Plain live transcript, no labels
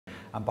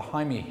And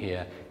behind me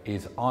here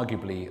is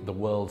arguably the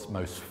world's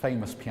most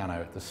famous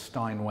piano, the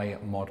Steinway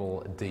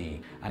Model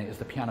D. And it is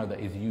the piano that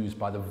is used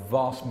by the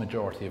vast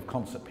majority of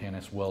concert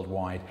pianists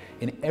worldwide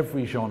in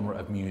every genre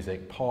of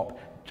music, pop,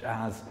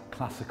 jazz,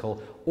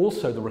 classical,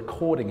 also the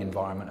recording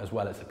environment as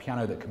well. It's a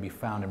piano that can be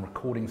found in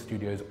recording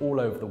studios all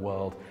over the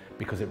world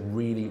because it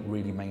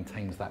really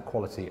maintains that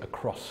quality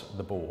across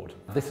the board.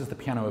 This is the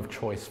piano of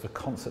choice for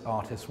concert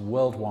artists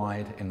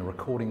worldwide in the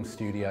recording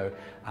studio,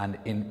 and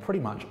in pretty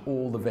much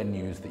all the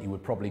venues that you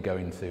would probably go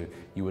into,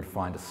 you would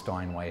find a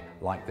Steinway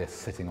like this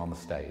sitting on the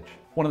stage.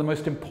 One of the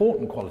most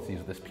important qualities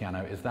of this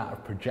piano is that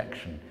of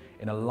projection.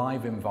 In a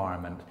live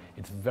environment,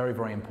 it's very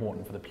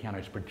important for the piano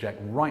to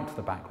project right to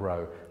the back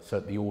row so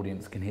that the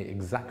audience can hear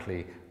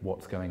exactly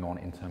what's going on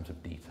in terms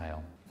of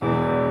detail.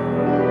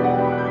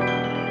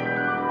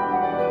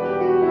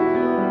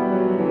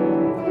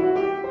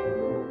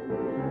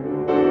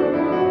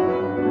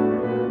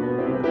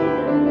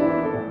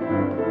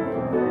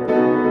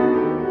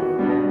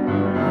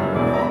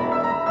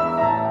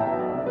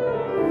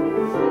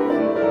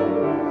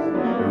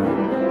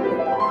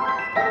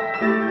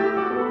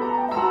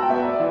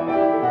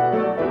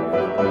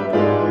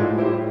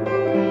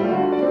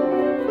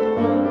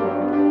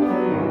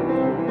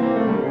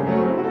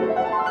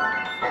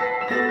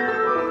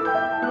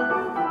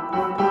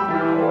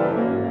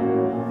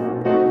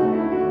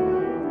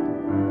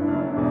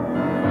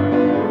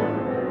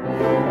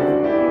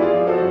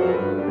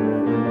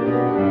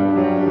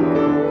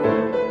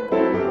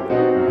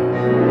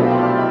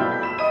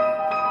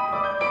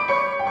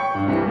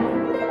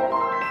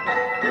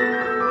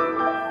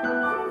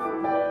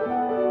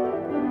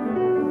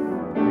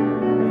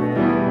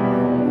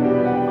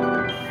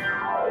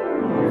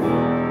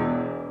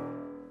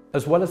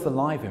 As well as the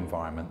live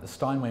environment, the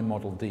Steinway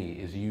Model D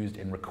is used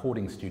in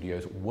recording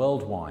studios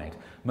worldwide.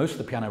 Most of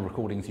the piano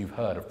recordings you've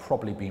heard have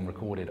probably been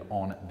recorded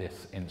on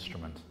this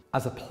instrument.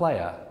 As a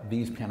player,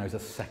 these pianos are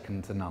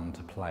second to none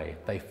to play.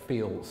 They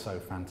feel so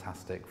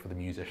fantastic for the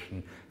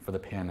musician, for the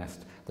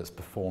pianist that's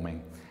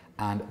performing.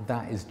 And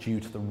that is due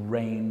to the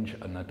range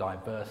and the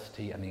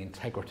diversity and the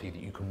integrity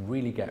that you can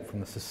really get from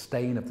the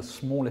sustain of the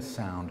smallest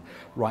sound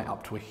right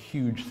up to a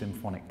huge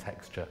symphonic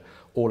texture,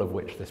 all of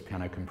which this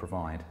piano can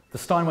provide. The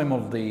Steinway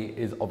Model D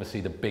is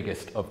obviously the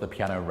biggest of the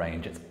piano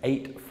range. It's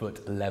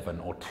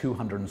 8'11" or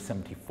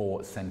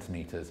 274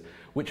 centimeters,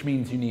 which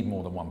means you need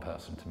more than one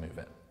person to move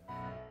it.